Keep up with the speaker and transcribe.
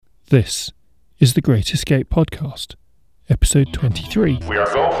This is the Great Escape Podcast, episode 23. We are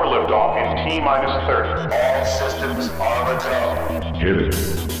go for liftoff in T-minus 30. All systems are go. Hit it.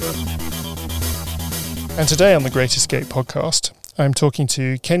 And today on the Great Escape Podcast, I'm talking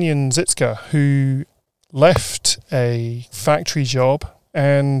to Kenyon Zitska, who left a factory job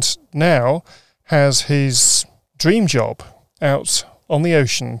and now has his dream job out on the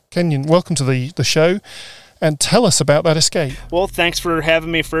ocean. Kenyon, welcome to the show. And tell us about that escape. Well, thanks for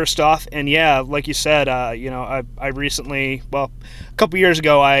having me first off. And yeah, like you said, I recently, a couple years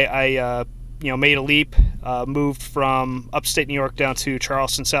ago, I made a leap, moved from upstate New York down to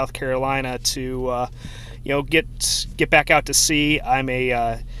Charleston, South Carolina to, get back out to sea. I'm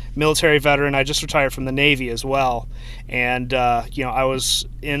a military veteran. I just retired from the Navy as well. And, I was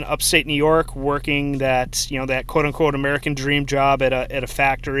in upstate New York working that quote unquote American dream job at a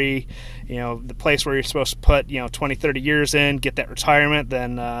factory, the place where you're supposed to put, 20, 30 years in, get that retirement,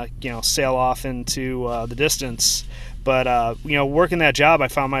 then, sail off into the distance. But, working that job, I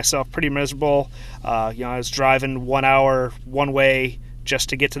found myself pretty miserable. I was driving 1 hour one way just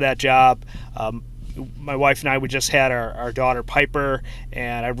to get to that job. My wife and I, we just had our daughter Piper,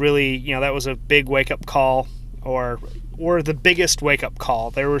 and I really, that was a big wake-up call, or the biggest wake-up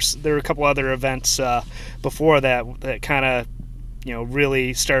call. There were a couple other events before that kind of,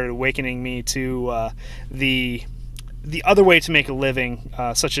 really started awakening me to the other way to make a living,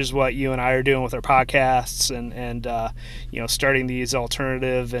 such as what you and I are doing with our podcasts and starting these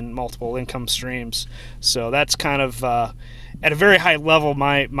alternative and multiple income streams. So that's kind of at a very high level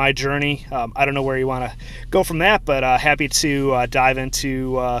my journey. I don't know where you want to go from that, but happy to dive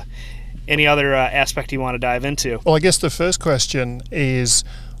into any other aspect you want to dive into. Well, I guess the first question is,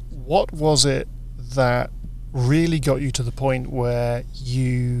 what was it that really got you to the point where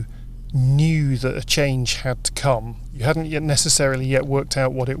you knew that a change had to come? You hadn't necessarily yet worked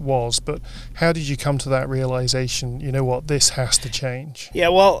out what it was, but how did you come to that realization, this has to change? Yeah,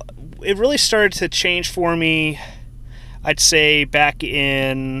 well, it really started to change for me, I'd say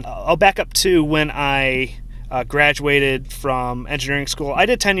I'll back up to when I graduated from engineering school. I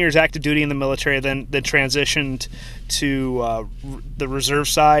did 10 years active duty in the military, then transitioned to the reserve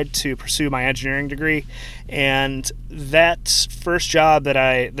side to pursue my engineering degree. And that first job that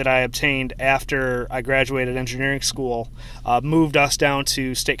I obtained after I graduated engineering school moved us down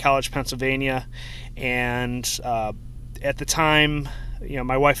to State College, Pennsylvania. And at the time,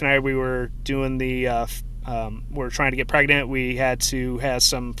 my wife and I, we were doing we're trying to get pregnant. We had to have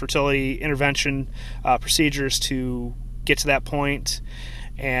some fertility intervention procedures to get to that point.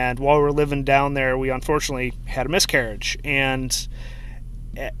 And while we were living down there, we unfortunately had a miscarriage. And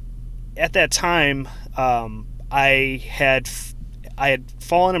at that time, I had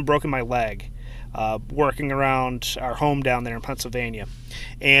fallen and broken my leg working around our home down there in Pennsylvania.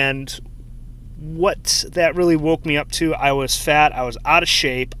 And what that really woke me up to, I was fat, I was out of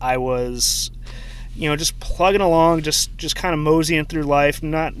shape, I was just plugging along, just kind of moseying through life,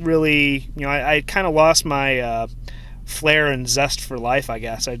 not really, I kind of lost my flair and zest for life, I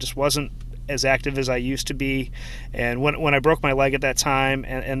guess. I just wasn't as active as I used to be. And when I broke my leg at that time,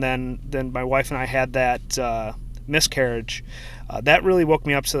 and then my wife and I had that miscarriage, that really woke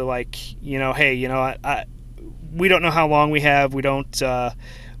me up to hey, we don't know how long we have. We don't,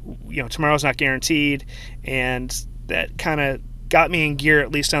 tomorrow's not guaranteed. And that kind of got me in gear,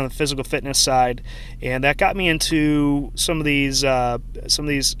 at least on the physical fitness side, and that got me into some of these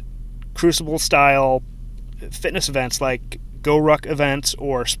crucible style fitness events like Go Ruck events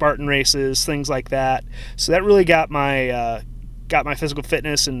or Spartan races, things like that. So that really got my physical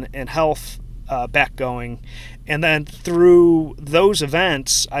fitness and health back going. And then through those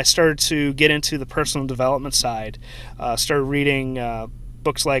events, I started to get into the personal development side. Started reading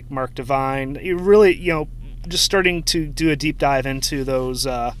books like Mark Divine. It really, just starting to do a deep dive into those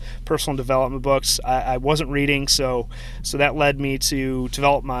personal development books. I wasn't reading, so that led me to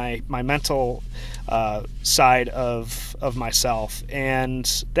develop my mental side of myself,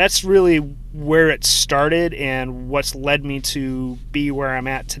 and that's really where it started and what's led me to be where I'm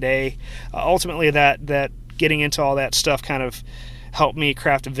at today. Ultimately, that getting into all that stuff kind of helped me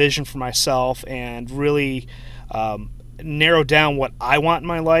craft a vision for myself and really narrow down what I want in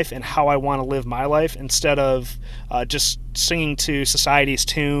my life and how I want to live my life, instead of just singing to society's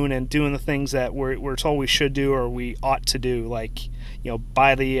tune and doing the things that we're told we should do or we ought to do, like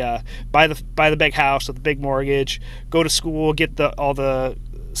buy the big house with the big mortgage, go to school, get all the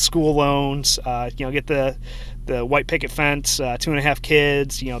school loans, get the white picket fence, 2.5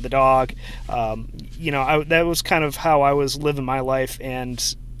 kids, the dog. That was kind of how I was living my life,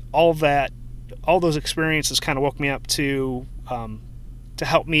 and all those experiences kind of woke me up to to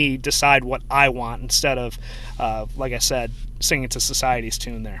help me decide what I want instead of, like I said, singing to society's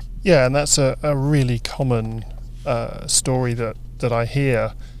tune there. Yeah, and that's a really common story that I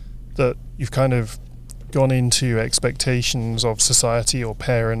hear, that you've kind of gone into expectations of society or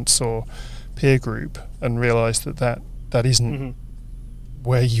parents or peer group and realised that isn't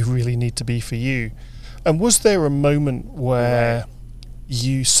where you really need to be for you. And was there a moment where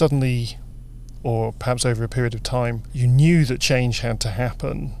you suddenly, or perhaps over a period of time, you knew that change had to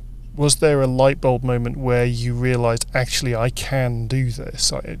happen? Was there a light bulb moment where you realised, actually, I can do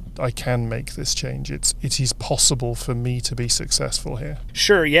this, I can make this change, it is possible for me to be successful here?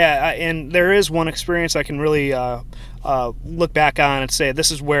 Sure, yeah, and there is one experience I can really look back on and say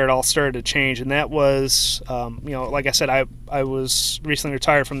this is where it all started to change, and that was, like I said, I was recently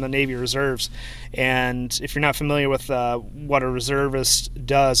retired from the Navy Reserves, and if you're not familiar with what a reservist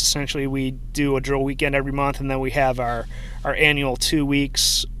does, essentially we do a drill weekend every month, and then we have our annual 2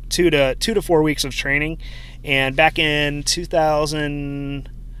 weeks, 2 to 4 weeks of training. And back in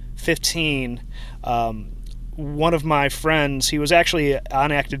 2015, one of my friends, he was actually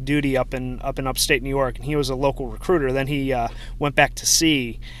on active duty up in upstate New York, and he was a local recruiter. Then he went back to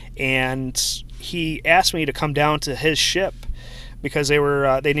sea, and he asked me to come down to his ship because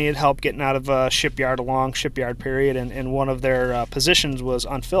they needed help getting out of a shipyard, a long shipyard period, and one of their positions was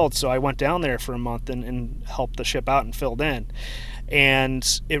unfilled. So I went down there for a month and helped the ship out and filled in.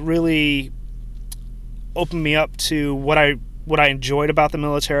 And it really opened me up to what I enjoyed about the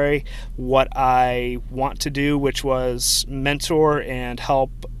military, what I want to do, which was mentor and help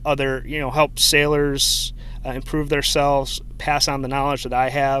sailors improve themselves, pass on the knowledge that I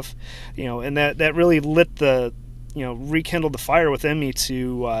have, and that really rekindled the fire within me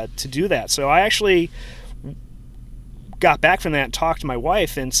to do that. So I actually got back from that and talked to my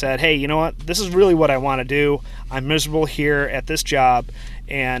wife and said, hey, you know what, this is really what I want to do. I'm miserable here at this job,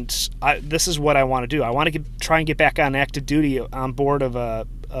 and this is what I want to do. I want to try and get back on active duty on board of a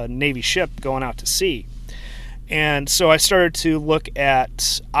Navy ship going out to sea. And so I started to look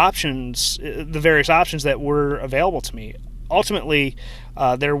at options, the various options that were available to me. Ultimately,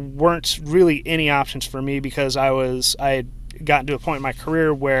 there weren't really any options for me because I had gotten to a point in my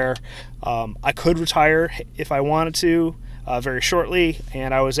career where I could retire if I wanted to very shortly,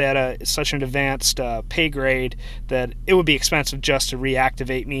 and I was at such an advanced pay grade that it would be expensive just to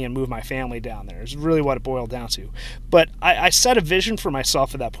reactivate me and move my family down there. It's really what it boiled down to. But I set a vision for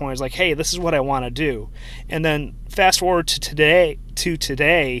myself at that point. I was like, hey, this is what I want to do. And then fast forward to today,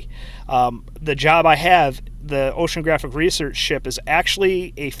 the job I have, the Oceanographic Research ship, is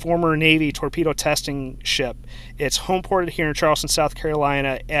actually a former Navy torpedo testing ship. It's homeported here in Charleston, South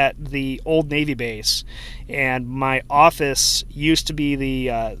Carolina at the old Navy base. And my office used to be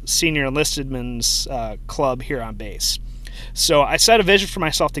the Senior Enlisted Men's Club here on base. So I set a vision for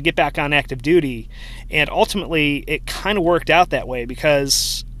myself to get back on active duty, and ultimately it kind of worked out that way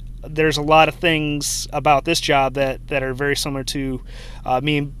because there's a lot of things about this job that are very similar to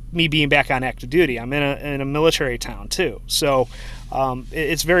me being back on active duty. I'm in a military town too, so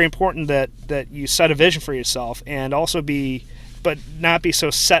it's very important that you set a vision for yourself and also but not be so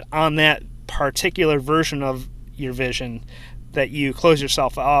set on that particular version of your vision that you close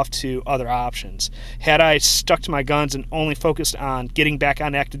yourself off to other options. Had I stuck to my guns and only focused on getting back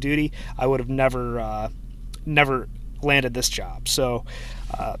on active duty, I would have never landed this job. So,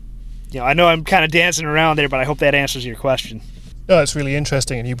 I know I'm kind of dancing around there, but I hope that answers your question. No, it's really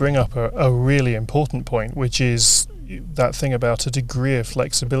interesting, and you bring up a really important point, which is that thing about a degree of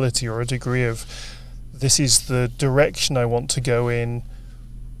flexibility or a degree of this is the direction I want to go in,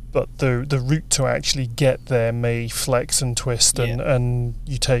 but the route to actually get there may flex and twist, and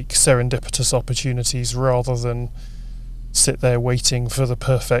you take serendipitous opportunities rather than sit there waiting for the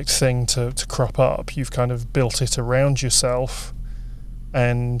perfect thing to crop up. You've kind of built it around yourself,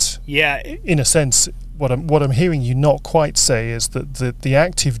 and in a sense, what I'm hearing you not quite say is that the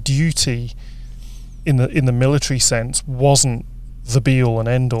active duty in the military sense wasn't the be all and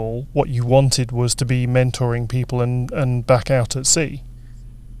end all. What you wanted was to be mentoring people and back out at sea.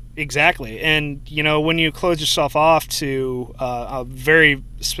 Exactly. And, when you close yourself off to a very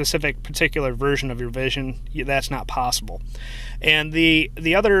specific particular version of your vision, that's not possible. And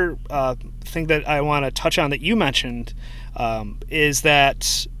the other thing that I want to touch on that you mentioned is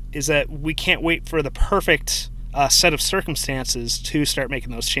that we can't wait for the perfect set of circumstances to start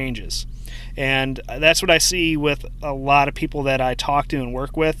making those changes. And that's what I see with a lot of people that I talk to and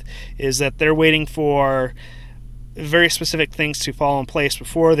work with, is that they're waiting for very specific things to fall in place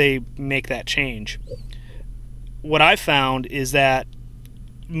before they make that change. What I've found is that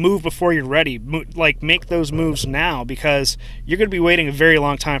move before you're ready. Make those moves now, because you're going to be waiting a very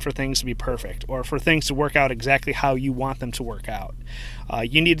long time for things to be perfect or for things to work out exactly how you want them to work out.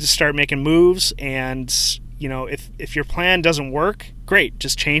 You need to start making moves, and if your plan doesn't work, great,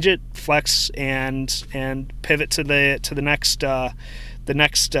 just change it, flex, and pivot to the next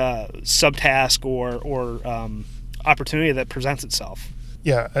subtask or opportunity that presents itself.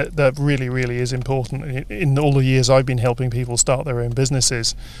 Yeah, that really, really is important. In all the years I've been helping people start their own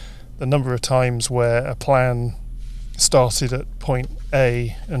businesses, the number of times where a plan started at point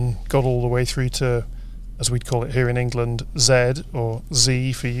A and got all the way through to, as we'd call it here in England, Z, or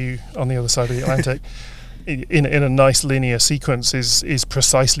Z for you on the other side of the Atlantic, in a nice linear sequence is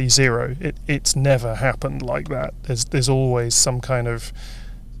precisely zero. It's never happened like that. There's always some kind of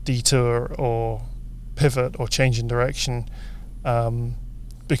detour or pivot or change in direction,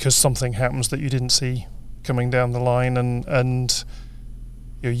 because something happens that you didn't see coming down the line, and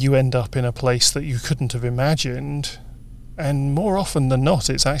you end up in a place that you couldn't have imagined. And more often than not,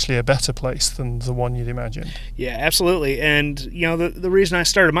 it's actually a better place than the one you'd imagined. Yeah, absolutely. And, the reason I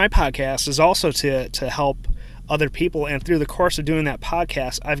started my podcast is also to help other people. And through the course of doing that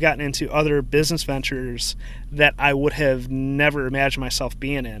podcast, I've gotten into other business ventures that I would have never imagined myself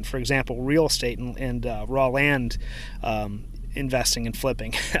being in. For example, real estate and raw land investing and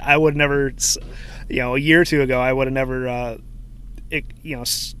flipping. I would never, a year or two ago, I would have never,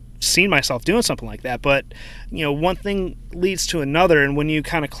 seen myself doing something like that. But one thing leads to another, and when you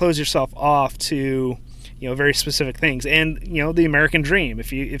kind of close yourself off to very specific things, and the American dream,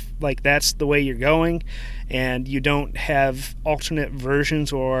 if that's the way you're going, and you don't have alternate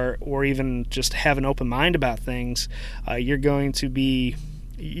versions or even just have an open mind about things, you're going to be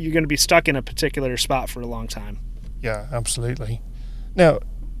stuck in a particular spot for a long time. Yeah, absolutely. Now,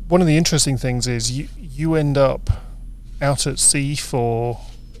 one of the interesting things is you end up out at sea for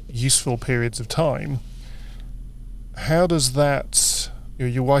useful periods of time. How does that,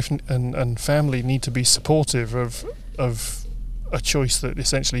 your wife and family need to be supportive of a choice that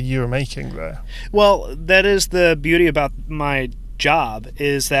essentially you're making there? Well, that is the beauty about my job,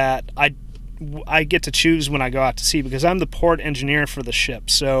 is that I get to choose when I go out to sea, because I'm the port engineer for the ship.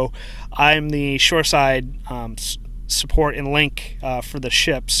 So I'm the shoreside support and link for the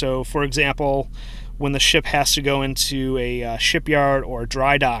ship. So, for example, when the ship has to go into a shipyard or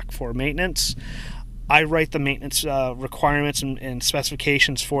dry dock for maintenance, I write the maintenance requirements and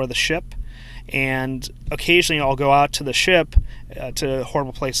specifications for the ship. And occasionally I'll go out to the ship to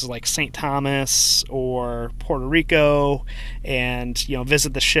horrible places like St. Thomas or Puerto Rico, and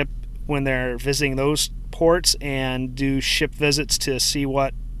visit the ship when they're visiting those ports, and do ship visits to see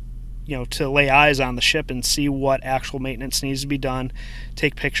what, to lay eyes on the ship and see what actual maintenance needs to be done,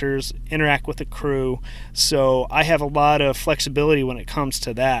 take pictures, interact with the crew. So I have a lot of flexibility when it comes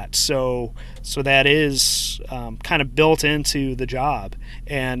to that. So that is kind of built into the job,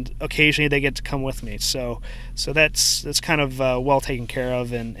 and occasionally they get to come with me. So that's kind of well taken care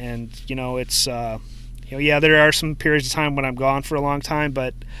of, and it's there are some periods of time when I'm gone for a long time,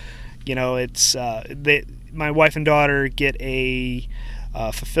 but it's my wife and daughter get a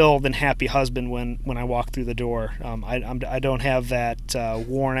fulfilled and happy husband when I walk through the door. I don't have that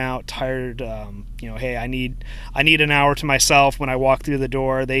worn out, tired. Hey, I need an hour to myself when I walk through the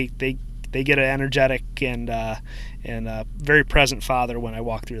door. They get an energetic and very present father when I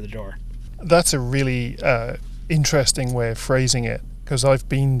walk through the door. That's a really interesting way of phrasing it, because I've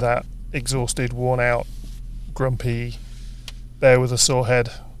been that exhausted, worn out, grumpy, bear with a sore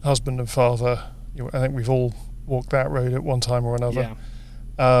head husband and father. I think we've all walked that road at one time or another. Yeah.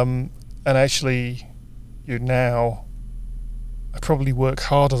 And actually, now I probably work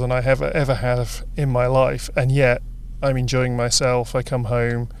harder than I ever have in my life, and yet I'm enjoying myself. I come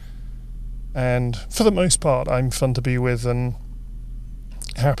home, and for the most part, I'm fun to be with and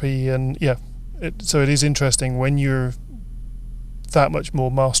happy. And so it is interesting when you're that much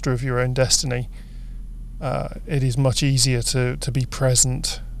more master of your own destiny. It is much easier to be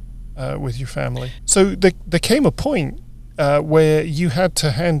present with your family. So there came a point where you had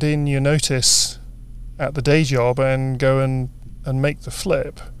to hand in your notice at the day job and go and make the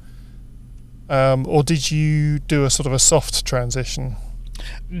flip, or did you do a sort of a soft transition?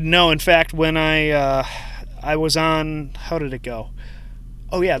 No, in fact, when I was on, how did it go?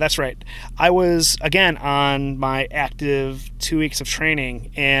 Oh yeah, that's right. I was again on my active 2 weeks of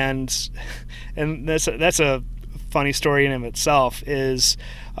training, and that's a funny story in and of itself. Is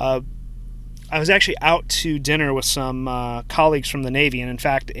I was actually out to dinner with some colleagues from the Navy, and in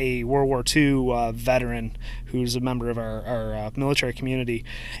fact a World War II veteran who's a member of our military community.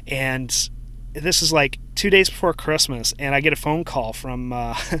 And this is like 2 days before Christmas, and I get a phone call from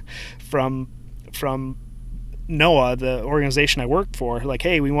from NOAA, the organization I worked for, like,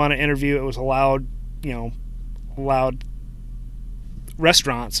 hey, we want to interview. It was a loud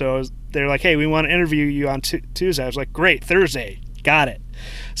restaurant, so they're like, hey, we want to interview you on Tuesday. I was like, great, Thursday, got it.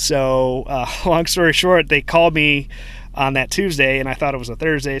 So long story short, they called me on that Tuesday, and I thought it was a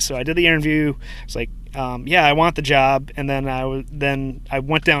Thursday, so I did the interview. It's like, yeah, I want the job. And then I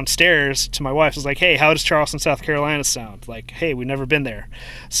went downstairs to my wife. I was like, hey, how does Charleston, South Carolina sound? Like, hey, we've never been there.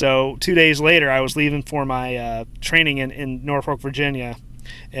 So 2 days later, I was leaving for my training in Norfolk, Virginia,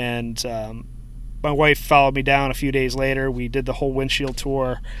 and my wife followed me down a few days later. We did the whole windshield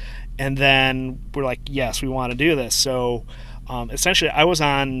tour, and then we're like, yes, we want to do this. So essentially, I was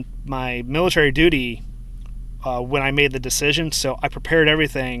on my military duty when I made the decision, so I prepared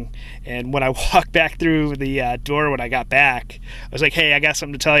everything, and when I walked back through the door when I got back, I was like, hey, I got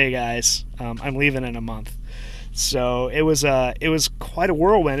something to tell you guys. I'm leaving in a month. So it was quite a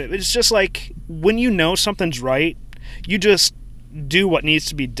whirlwind. It was just like, when you know something's right, you just do what needs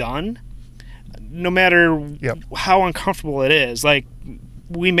to be done, no matter how uncomfortable it is. Like,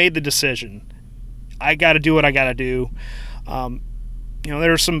 we made the decision. I got to do what I got to do. There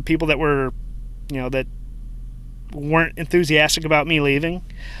were some people that were, that weren't enthusiastic about me leaving,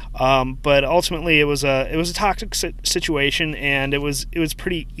 but ultimately it was a toxic situation, and it was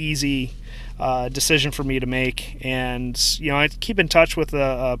pretty easy decision for me to make. And I keep in touch with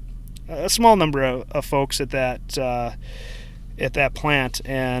a small number of folks at that plant,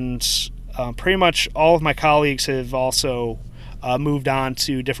 and pretty much all of my colleagues have also moved on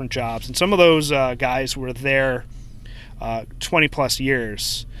to different jobs, and some of those guys were there 20 plus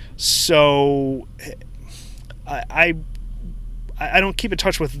years. So I don't keep in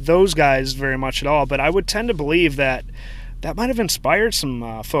touch with those guys very much at all, but I would tend to believe that might have inspired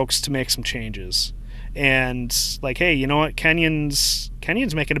some folks to make some changes. And like, hey, you know what, Kenyon's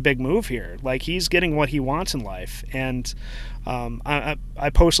making a big move here. Like, he's getting what he wants in life. And I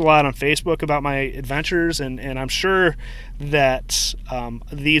post a lot on Facebook about my adventures, and I'm sure that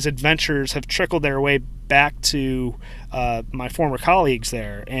these adventures have trickled their way back to my former colleagues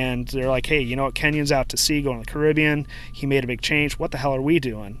there, and they're like, hey, you know what, Kenyon's out to sea going to the Caribbean. He made a big change. What the hell are we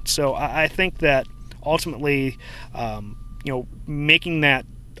doing? So I think that ultimately, making that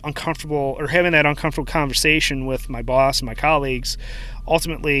uncomfortable, or having that uncomfortable conversation with my boss and my colleagues,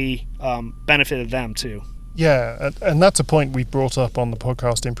 ultimately benefited them too. Yeah, and that's a point we've brought up on the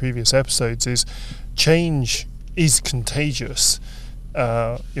podcast in previous episodes, is change is contagious.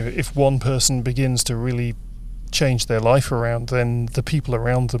 If one person begins to really change their life around, then the people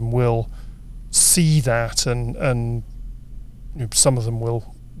around them will see that, and some of them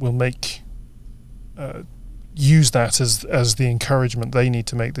will make use that as the encouragement they need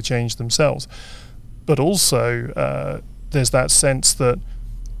to make the change themselves. But also there's that sense that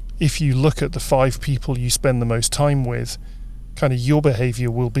if you look at the 5 people you spend the most time with, kind of your behavior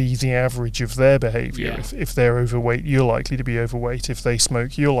will be the average of their behavior. Yeah. If they're overweight, you're likely to be overweight. If they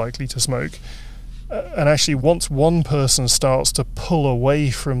smoke, you're likely to smoke. And actually, once one person starts to pull away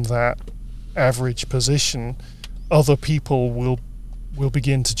from that average position, other people will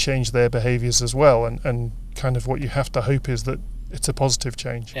begin to change their behaviors as well. And kind of what you have to hope is that it's a positive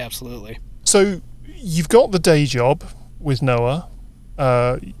change. Absolutely. So you've got the day job with NOAA.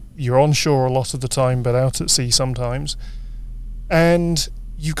 You're on shore a lot of the time, but out at sea sometimes. And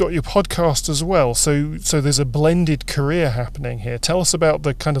you've got your podcast as well. So there's a blended career happening here. Tell us about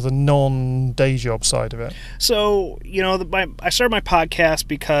the kind of the non-day job side of it. So, I started my podcast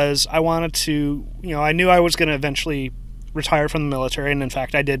because I wanted to, I knew I was going to eventually retire from the military. And in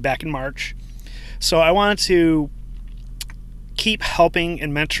fact, I did back in March. So I wanted to keep helping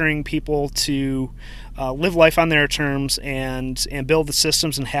and mentoring people to live life on their terms and build the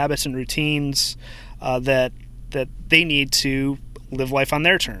systems and habits and routines that they need to live life on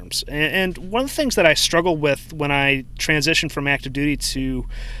their terms. And one of the things that I struggled with when I transitioned from active duty to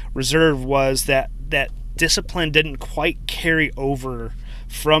reserve was that discipline didn't quite carry over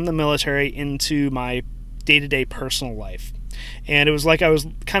from the military into my day-to-day personal life. And it was like I was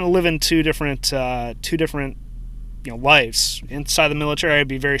kind of living two different lives. Inside the military, I'd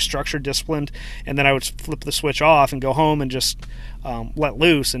be very structured, disciplined, and then I would flip the switch off and go home and just let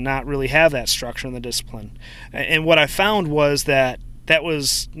loose and not really have that structure and the discipline. And what I found was that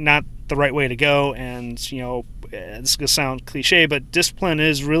was not the right way to go. And this is going to sound cliche, but discipline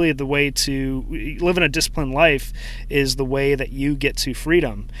is really the way to living a disciplined life, is the way that you get to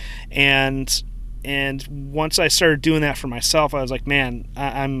freedom. And once I started doing that for myself, I was like, man,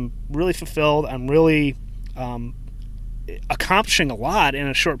 I'm really fulfilled. I'm really accomplishing a lot in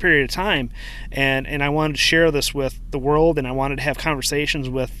a short period of time, and I wanted to share this with the world, and I wanted to have conversations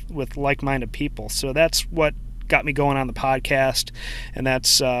with like-minded people. So that's what got me going on the podcast, and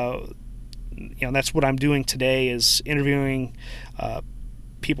that's that's what I'm doing today, is interviewing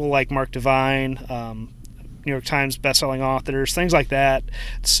people like Mark Divine, New York Times bestselling authors, things like that,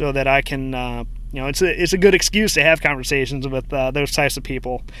 so that I can it's a good excuse to have conversations with those types of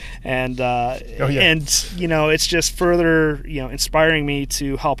people, and it's just further inspiring me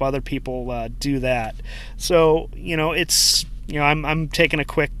to help other people do that. So it's I'm taking a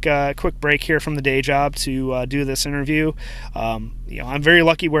quick break here from the day job to do this interview. I'm very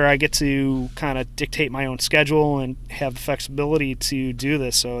lucky where I get to kind of dictate my own schedule and have the flexibility to do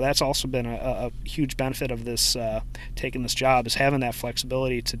this. So that's also been a huge benefit of this taking this job, is having that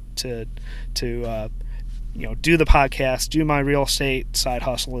flexibility to do the podcast, do my real estate side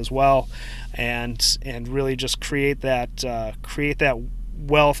hustle as well, and really just create that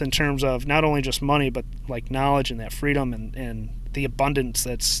wealth in terms of not only just money, but like knowledge and that freedom and the abundance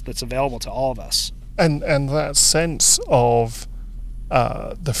that's available to all of us. And that sense of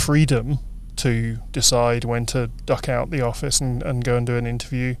the freedom to decide when to duck out the office and go and do an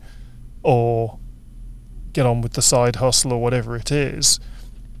interview, or get on with the side hustle or whatever it is.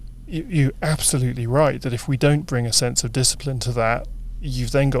 You're absolutely right that if we don't bring a sense of discipline to that,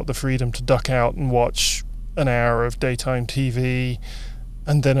 you've then got the freedom to duck out and watch an hour of daytime TV,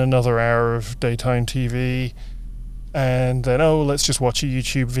 and then another hour of daytime TV, and then let's just watch a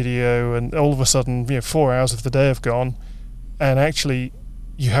YouTube video, and all of a sudden 4 hours of the day have gone, and actually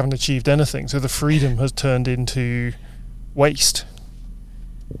you haven't achieved anything. So the freedom has turned into waste.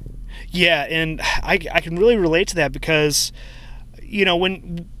 Yeah, and I can really relate to that, because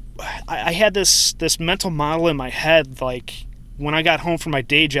when I had this mental model in my head, like when I got home from my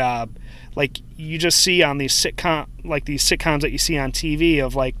day job, like you just see on these sitcoms that you see on TV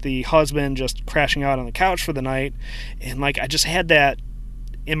of like the husband just crashing out on the couch for the night, and like I just had that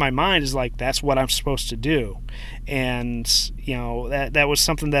in my mind, is like that's what I'm supposed to do, and that was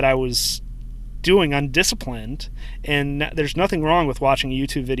something that I was doing undisciplined. And there's nothing wrong with watching a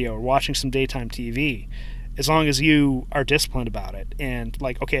YouTube video or watching some daytime TV, as long as you are disciplined about it, and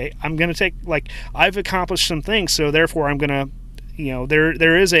like, okay, I'm gonna take, like, I've accomplished some things, so therefore I'm gonna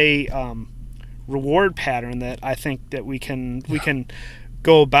there is a reward pattern that I think that we can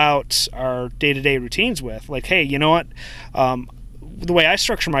go about our day-to-day routines with. Like, hey, you know what, the way I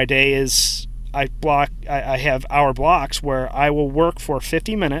structure my day is I have hour blocks where I will work for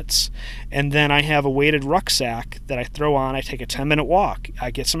 50 minutes, and then I have a weighted rucksack that I throw on. I take a 10-minute walk.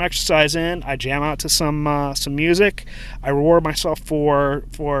 I get some exercise in. I jam out to some music. I reward myself for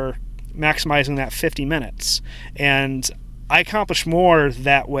maximizing that 50 minutes. And I accomplish more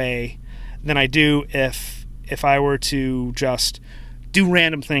that way than I do if I were to just do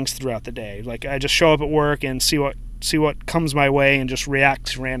random things throughout the day. Like, I just show up at work and see what comes my way and just react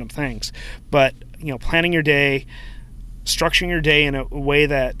to random things. But planning your day, structuring your day in a way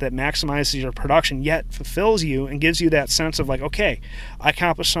that maximizes your production yet fulfills you and gives you that sense of like, okay, I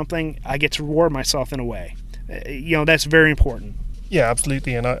accomplished something, I get to reward myself in a way. That's very important. Yeah,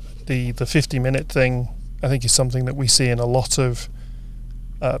 absolutely. And the 50-minute thing, I think, is something that we see in a lot of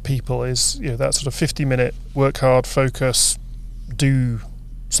people, is that sort of 50-minute work hard, focus, do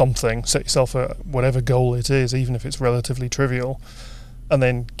something, set yourself whatever goal it is, even if it's relatively trivial, and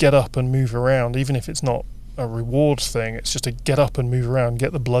then get up and move around. Even if it's not a reward thing, it's just to get up and move around,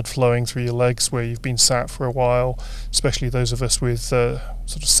 get the blood flowing through your legs where you've been sat for a while, especially those of us with sort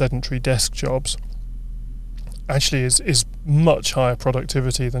of sedentary desk jobs. Actually is much higher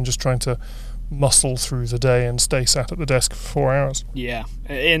productivity than just trying to muscle through the day and stay sat at the desk for 4 hours. Yeah,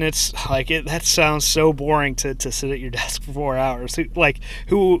 and it's like, that sounds so boring to sit at your desk for 4 hours. Like,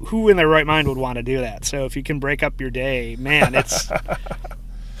 who in their right mind would want to do that? So if you can break up your day, man, it's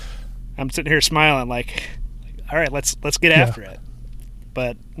I'm sitting here smiling like, all right, let's get after it.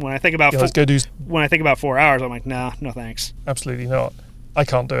 But when I think about when I think about 4 hours, I'm like, no thanks. Absolutely not. I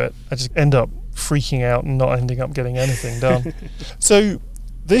can't do it. I just end up freaking out and not ending up getting anything done. So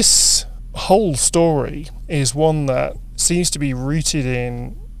this whole story is one that seems to be rooted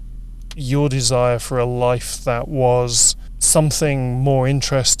in your desire for a life that was something more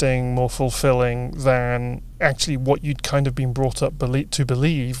interesting, more fulfilling than actually what you'd kind of been brought up to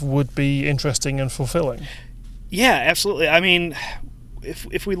believe would be interesting and fulfilling. Yeah, absolutely. I mean,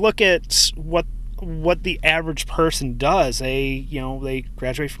 if we look at what the average person does, they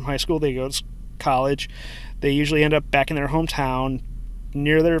graduate from high school, they go to college, they usually end up back in their hometown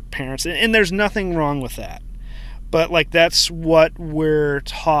near their parents, and there's nothing wrong with that. But like that's what we're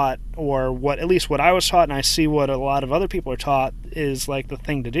taught, or what at least what I was taught, and I see what a lot of other people are taught is like the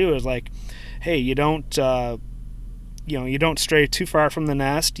thing to do is like, hey, you don't you don't stray too far from the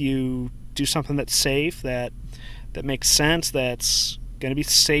nest. You do something that's safe, that makes sense, that's going to be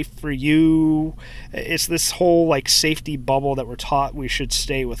safe for you. It's this whole like safety bubble that we're taught we should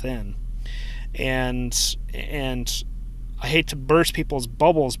stay within. And I hate to burst people's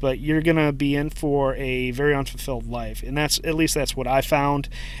bubbles, but you're going to be in for a very unfulfilled life. And that's what I found.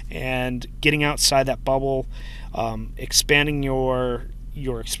 And getting outside that bubble, expanding your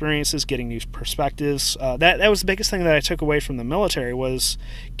experiences, getting new perspectives. That was the biggest thing that I took away from the military, was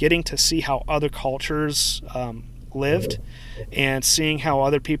getting to see how other cultures lived and seeing how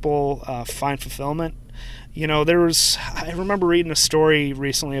other people find fulfillment. I remember reading a story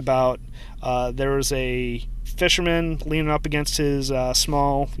recently about there was a fisherman leaning up against his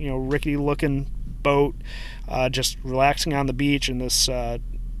small, rickety looking boat, just relaxing on the beach, and this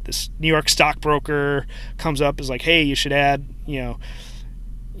New York stockbroker comes up, is like, hey, you should add,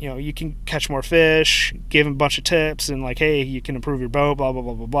 you can catch more fish, gave him a bunch of tips, and like, hey, you can improve your boat, blah, blah,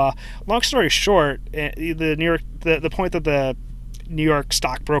 blah, blah, blah. Long story short, the point that the New York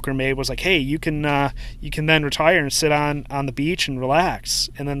stockbroker made was like, hey, you can then retire and sit on the beach and relax.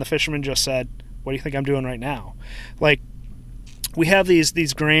 And then the fisherman just said, what do you think I'm doing right now? Like, we have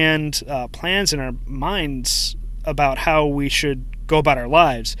these grand plans in our minds about how we should go about our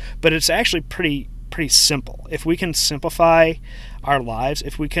lives, but it's actually pretty simple. If we can simplify our lives,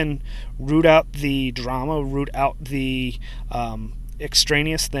 if we can root out the drama, root out the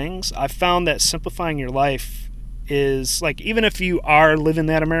extraneous things, I've found that simplifying your life is, like, even if you are living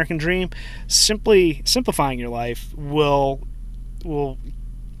that American dream, simply simplifying your life will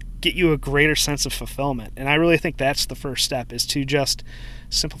get you a greater sense of fulfillment. And I really think that's the first step, is to just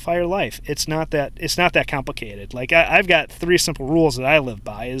simplify your life. It's not that complicated. Like, I've got 3 simple rules that I live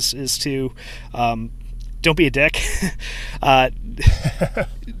by, is to don't be a dick,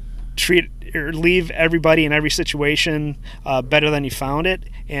 treat or leave everybody in every situation better than you found it,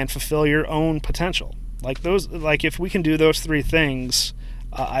 and fulfill your own potential. Like if we can do those 3 things,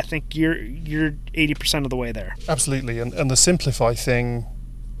 I think you're 80% of the way there. Absolutely, and the simplify thing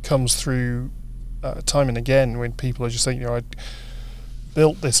comes through time and again when people are just saying, I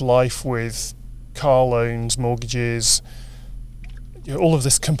built this life with car loans, mortgages, all of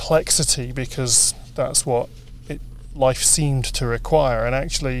this complexity because that's what life seemed to require, and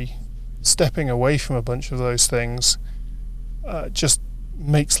actually stepping away from a bunch of those things just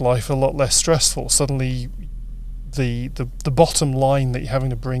makes life a lot less stressful. Suddenly the bottom line that you're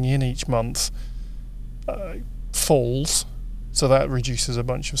having to bring in each month falls, so that reduces a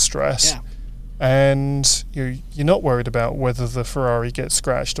bunch of stress. Yeah. And you're not worried about whether the Ferrari gets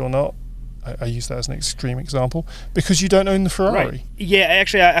scratched or not. I use that as an extreme example because you don't own the Ferrari. Right. Yeah,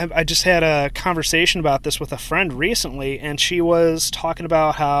 actually, I just had a conversation about this with a friend recently, and she was talking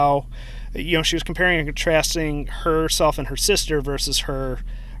about how, she was comparing and contrasting herself and her sister versus her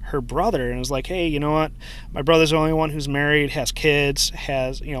brother, and it was like, hey, you know what? My brother's the only one who's married, has kids,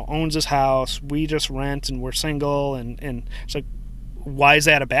 owns his house. We just rent and we're single, and it's like, why is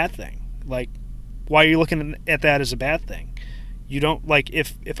that a bad thing? Like, why are you looking at that as a bad thing? You don't, like,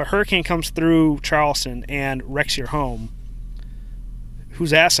 if a hurricane comes through Charleston and wrecks your home,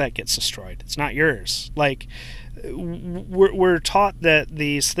 whose asset gets destroyed? It's not yours. Like, we're taught that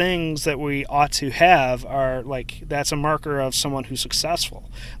these things that we ought to have are, like, that's a marker of someone who's successful.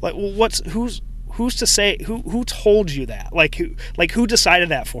 Like, well, who's to say, who told you that? Who decided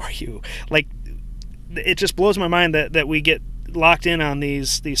that for you? Like, it just blows my mind that we get locked in on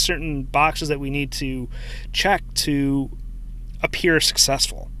these certain boxes that we need to check to appear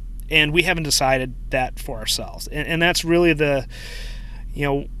successful, and we haven't decided that for ourselves. And that's really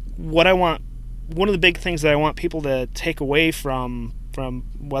what I want. One of the big things that I want people to take away from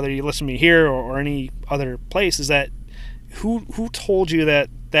whether you listen to me here or any other place is that who told you that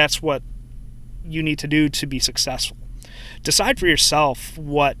that's what you need to do to be successful? Decide for yourself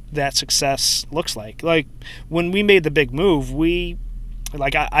what that success looks like. Like, when we made the big move,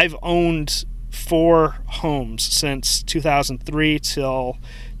 I've owned 4 homes since 2003 till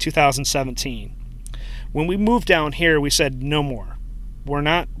 2017. When we moved down here, we said no more.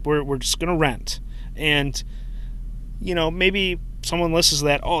 We're just going to rent. And maybe someone listens to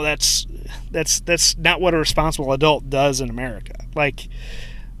that, oh, that's not what a responsible adult does in America. Like,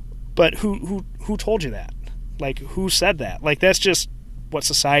 but who told you that? Like, who said that? Like, that's just what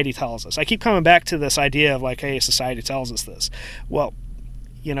society tells us. I keep coming back to this idea of, like, hey, society tells us this. Well,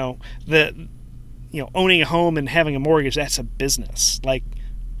 owning a home and having a mortgage, that's a business. Like,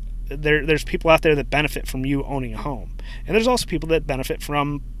 there's people out there that benefit from you owning a home, and there's also people that benefit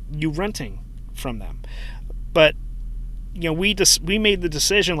from you renting from them. But we made the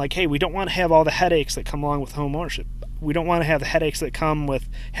decision, like, hey, we don't want to have all the headaches that come along with home ownership. We don't want to have the headaches that come with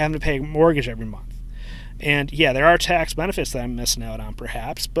having to pay a mortgage every month. And yeah, there are tax benefits that I'm missing out on,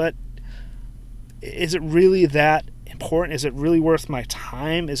 perhaps, but is it really that important? Is it really worth my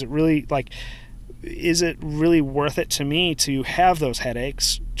time? Is it really worth it to me to have those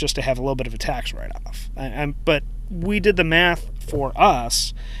headaches just to have a little bit of a tax write-off? But we did the math for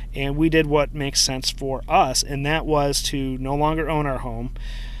us, and we did what makes sense for us, and that was to no longer own our home,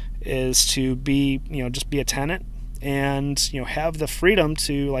 is to be, just be a tenant, and have the freedom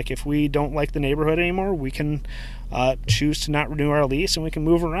to, like, if we don't like the neighborhood anymore, we can choose to not renew our lease, and we can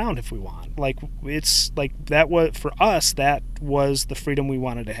move around if we want. Like, it's like that was, for us, that was the freedom we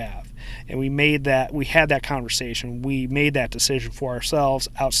wanted to have, and we had that conversation, we made that decision for ourselves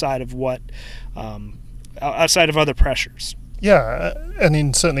outside of outside of other pressures. Yeah,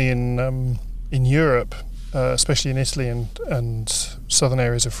 and certainly in Europe, especially in Italy and southern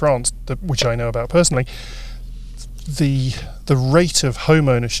areas of France, which I know about personally, the rate of home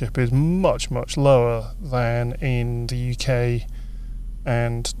ownership is much, much lower than in the UK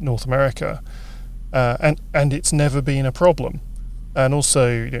and North America, and it's never been a problem. And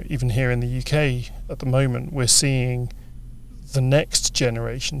also, even here in the UK at the moment, we're seeing the next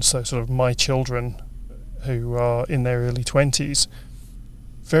generation, so sort of my children who are in their early 20s,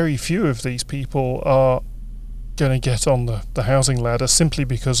 very few of these people are going to get on the housing ladder simply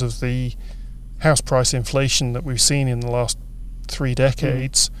because of the house price inflation that we've seen in the last 3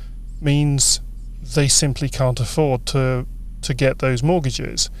 decades. Means they simply can't afford to get those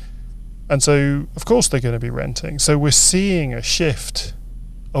mortgages. And so, of course, they're going to be renting. So we're seeing a shift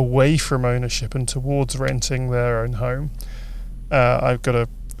away from ownership and towards renting their own home. I've got a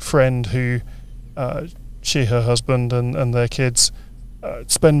friend who, she, her husband, and their kids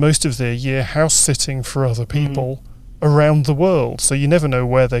spend most of their year house sitting for other people around the world. So you never know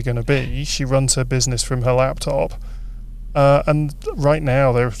where they're going to be. She runs her business from her laptop. And right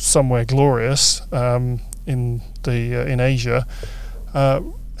now they're somewhere glorious in Asia,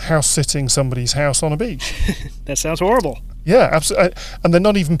 house sitting somebody's house on a beach. That sounds horrible. Yeah, absolutely. And they're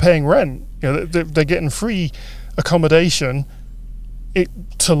not even paying rent. They're getting free accommodation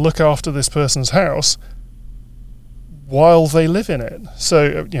to look after this person's house while they live in it.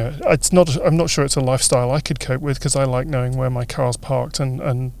 So it's not. I'm not sure it's a lifestyle I could cope with, because I like knowing where my car's parked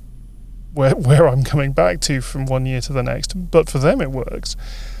and where I'm coming back to from one year to the next. But for them, it works.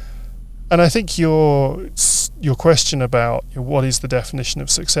 And I think your question about what is the definition of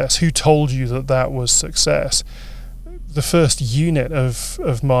success, who told you that was success, the first unit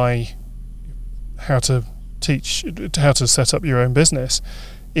of my how to set up your own business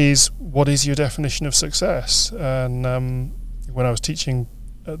is, what is your definition of success? And when I was teaching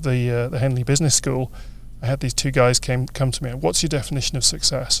at the Henley Business School, I had these 2 guys come to me. What's your definition of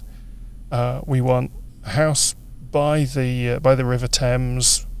success? We want a house by the River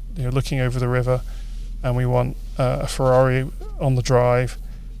Thames, looking over the river, and we want a Ferrari on the drive.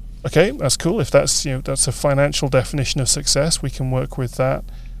 Okay, that's cool. If that's that's a financial definition of success, we can work with that.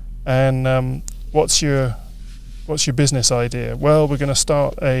 And what's your business idea? Well, we're going to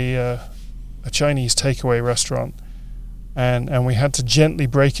start a Chinese takeaway restaurant, and we had to gently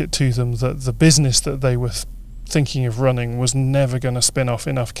break it to them that the business that they were thinking of running was never going to spin off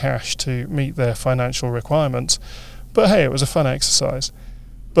enough cash to meet their financial requirements. But hey, it was a fun exercise.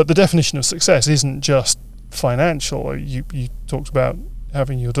 But the definition of success isn't just financial. You talked about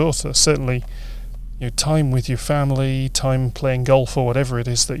having your daughter. Certainly, time with your family, time playing golf, or whatever it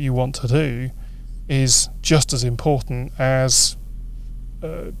is that you want to do, is just as important as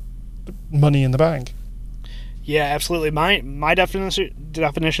money in the bank. Yeah, absolutely. My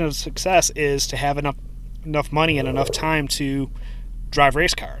definition of success is to have enough money and enough time to drive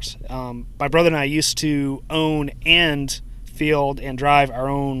race cars. My brother and I used to own and field and drive our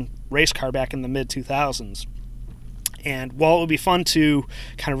own race car back in the mid-2000s. And while it would be fun to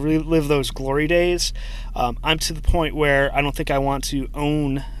kind of relive those glory days, I'm to the point where I don't think I want to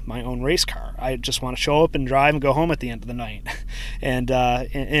own my own race car. I just want to show up and drive and go home at the end of the night.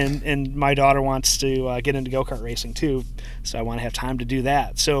 And my daughter wants to get into go-kart racing too, so I want to have time to do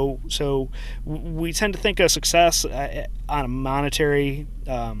that. So we tend to think of success on a monetary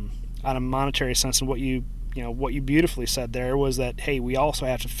sense, and what you beautifully said there was that, hey, we also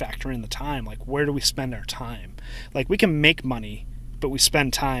have to factor in the time. Like, where do we spend our time? Like, we can make money, but we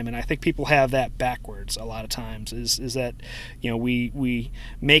spend time, and I think people have that backwards a lot of times, is that we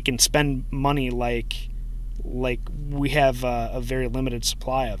make and spend money like like we have a very limited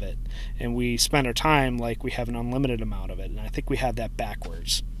supply of it, and we spend our time like we have an unlimited amount of it, and I think we have that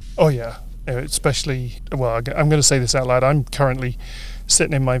backwards. Oh yeah, especially, well, I'm going to say this out loud. I'm currently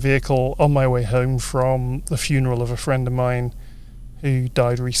sitting in my vehicle on my way home from the funeral of a friend of mine who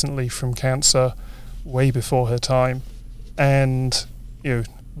died recently from cancer way before her time, and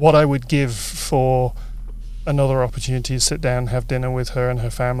what I would give for another opportunity to sit down and have dinner with her and her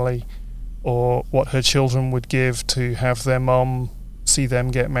family, or what her children would give to have their mum see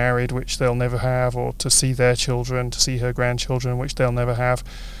them get married, which they'll never have, or to see their children, to see her grandchildren, which they'll never have.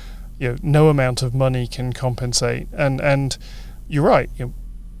 No amount of money can compensate. And you're right,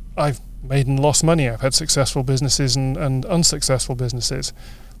 I've made and lost money. I've had successful businesses and unsuccessful businesses,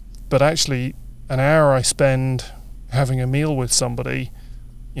 but actually an hour I spend having a meal with somebody,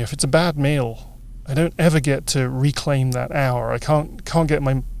 if it's a bad meal, I don't ever get to reclaim that hour. I can't get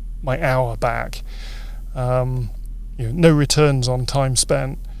my hour back. No returns on time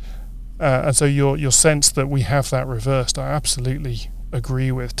spent, and so your sense that we have that reversed, I absolutely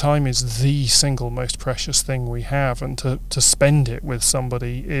agree with. Time is the single most precious thing we have, and to spend it with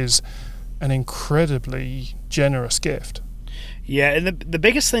somebody is an incredibly generous gift. Yeah, and the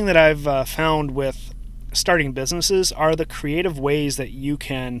biggest thing that I've found with starting businesses are the creative ways that you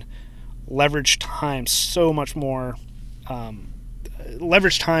can leverage time so much more,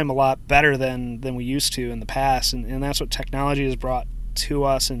 leverage time a lot better than we used to in the past, and that's what technology has brought to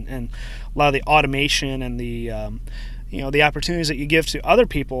us, and a lot of the automation and the the opportunities that you give to other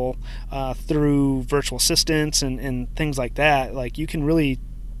people through virtual assistants and things like that. Like, you can really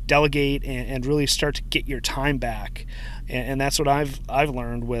delegate and really start to get your time back, and that's what I've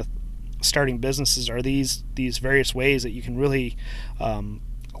learned with starting businesses, are these various ways that you can really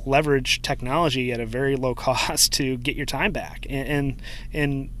leverage technology at a very low cost to get your time back. And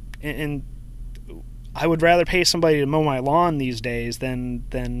I would rather pay somebody to mow my lawn these days than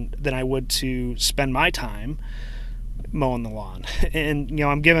I would to spend my time mowing the lawn. And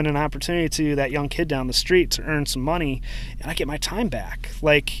I'm giving an opportunity to that young kid down the street to earn some money, and I get my time back.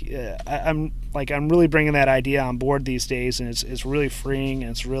 I'm really bringing that idea on board these days, and it's really freeing,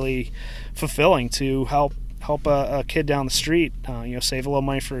 and it's really fulfilling to help a kid down the street, save a little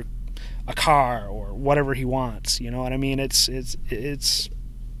money for a car or whatever he wants. You know what I mean? It's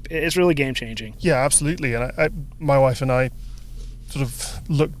really game changing. Yeah, absolutely. And my wife and I sort of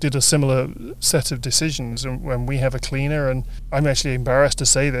did a similar set of decisions, and when we have a cleaner, and I'm actually embarrassed to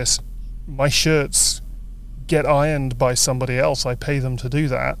say this, my shirts get ironed by somebody else. I pay them to do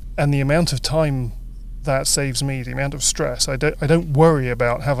that, and the amount of time that saves me, the amount of stress, I don't worry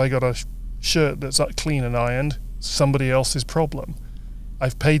about, have I got a shirt that's clean and ironed, somebody else's problem.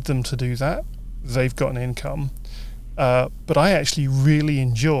 I've paid them to do that, they've got an income, but I actually really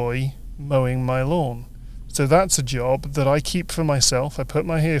enjoy mowing my lawn. So that's a job that I keep for myself. I put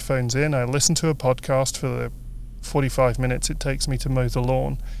my earphones in, I listen to a podcast for the 45 minutes it takes me to mow the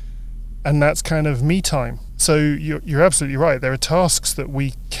lawn, and that's kind of me time. So you're absolutely right. There are tasks that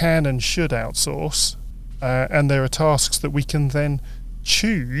we can and should outsource, and there are tasks that we can then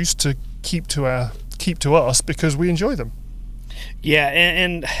choose to keep to us because we enjoy them. Yeah,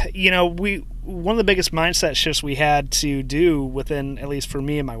 and one of the biggest mindset shifts we had to do within, at least for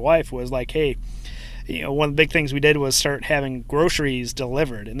me and my wife, was like, hey, one of the big things we did was start having groceries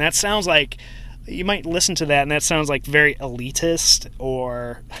delivered. And that sounds like, you might listen to that and that sounds like very elitist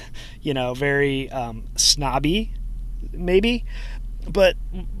or, very snobby, maybe. But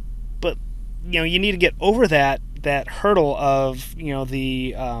you need to get over that hurdle of,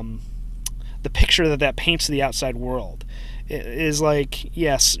 the picture that paints to the outside world. It is like,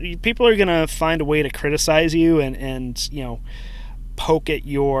 yes, people are going to find a way to criticize you and poke at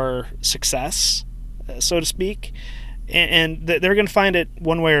your success, so to speak, and they're going to find it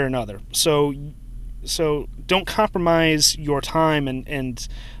one way or another. So don't compromise your time and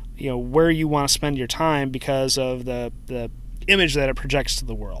where you want to spend your time because of the image that it projects to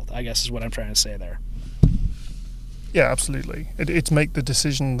the world, I guess is what I'm trying to say there. Yeah, absolutely. It's make the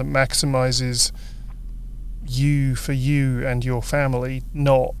decision that maximizes you for you and your family,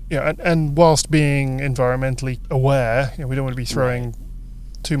 not and whilst being environmentally aware, we don't want to be throwing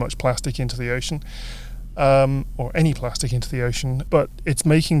too much plastic into the ocean, or any plastic into the ocean, but it's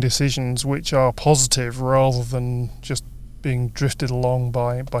making decisions which are positive rather than just being drifted along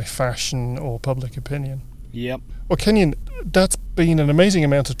by fashion or public opinion. Yep. Well, Kenyon, that's been an amazing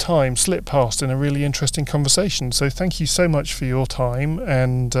amount of time slipped past in a really interesting conversation. So thank you so much for your time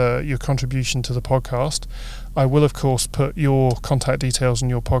and your contribution to the podcast. I will, of course, put your contact details and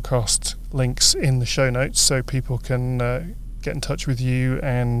your podcast links in the show notes so people can get in touch with you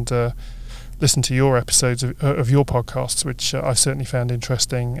and listened to your episodes of your podcasts, which I've certainly found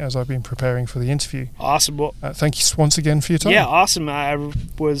interesting as I've been preparing for the interview. Awesome. Well, thank you once again for your time. Yeah, awesome. I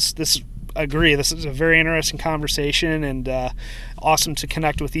agree. This is a very interesting conversation, and awesome to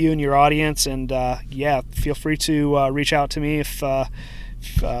connect with you and your audience. And feel free to reach out to me if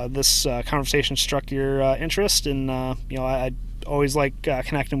this conversation struck your interest. And I always like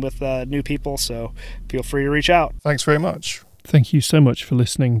connecting with new people, so feel free to reach out. Thanks very much. Thank you so much for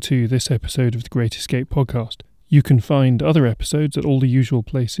listening to this episode of the Great Escape podcast. You can find other episodes at all the usual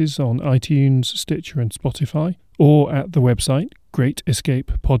places on iTunes, Stitcher and Spotify, or at the website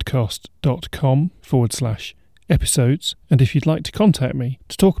greatescapepodcast.com/episodes. And if you'd like to contact me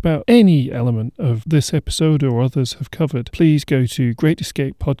to talk about any element of this episode or others have covered, please go to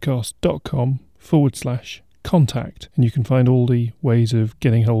greatescapepodcast.com/contact, and you can find all the ways of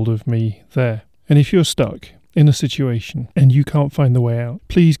getting hold of me there. And if you're stuck in a situation and you can't find the way out,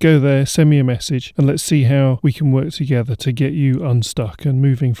 please go there, send me a message, and let's see how we can work together to get you unstuck and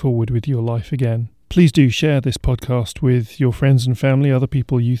moving forward with your life again. Please do share this podcast with your friends and family, other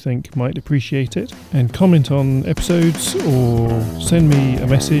people you think might appreciate it, and comment on episodes or send me a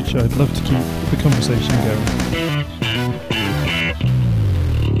message. I'd love to keep the conversation going.